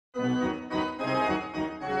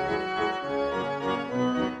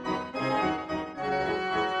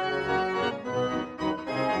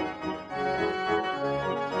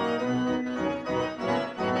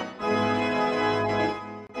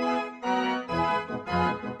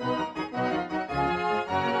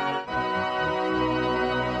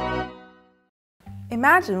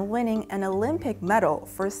Imagine winning an Olympic medal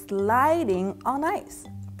for sliding on ice.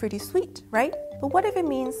 Pretty sweet, right? But what if it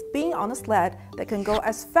means being on a sled that can go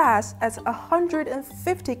as fast as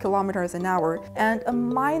 150 kilometers an hour and a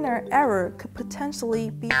minor error could potentially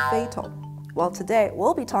be fatal? Well, today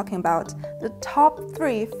we'll be talking about the top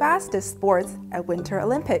 3 fastest sports at Winter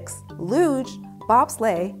Olympics: luge,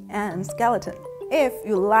 bobsleigh, and skeleton. If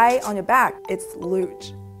you lie on your back, it's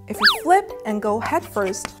luge. If you flip and go head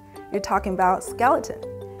first, you're talking about skeleton.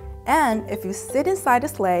 And if you sit inside a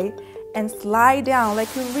sleigh and slide down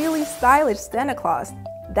like a really stylish Santa Claus,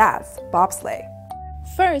 that's bobsleigh.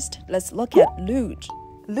 First, let's look at luge.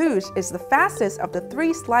 Luge is the fastest of the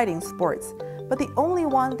 3 sliding sports, but the only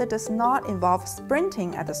one that does not involve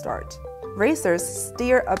sprinting at the start. Racers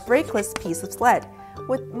steer a brakeless piece of sled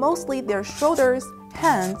with mostly their shoulders,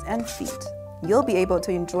 hands, and feet. You'll be able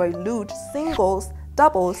to enjoy luge singles,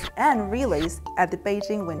 doubles, and relays at the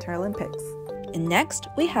Beijing Winter Olympics. And next,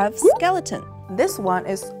 we have skeleton. This one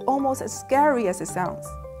is almost as scary as it sounds.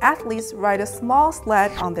 Athletes ride a small sled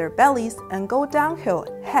on their bellies and go downhill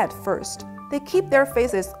head first. They keep their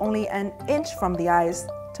faces only an inch from the ice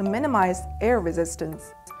to minimize air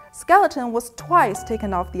resistance. Skeleton was twice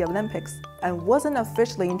taken off the Olympics and wasn't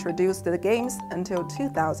officially introduced to the Games until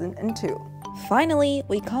 2002. Finally,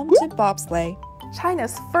 we come to bobsleigh.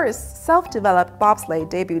 China's first self-developed bobsleigh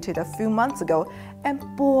debuted a few months ago, and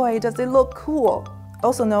boy, does it look cool!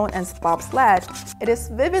 Also known as bobsled, it is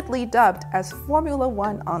vividly dubbed as Formula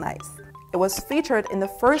One on ice. It was featured in the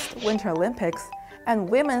first Winter Olympics, and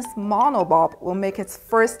women's monobob will make its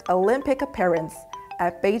first Olympic appearance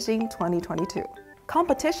at Beijing 2022.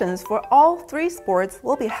 Competitions for all 3 sports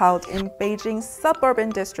will be held in Beijing's suburban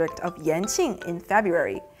district of Yanqing in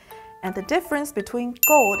February. And the difference between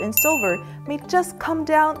gold and silver may just come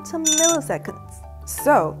down to milliseconds.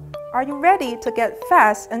 So, are you ready to get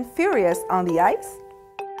fast and furious on the ice?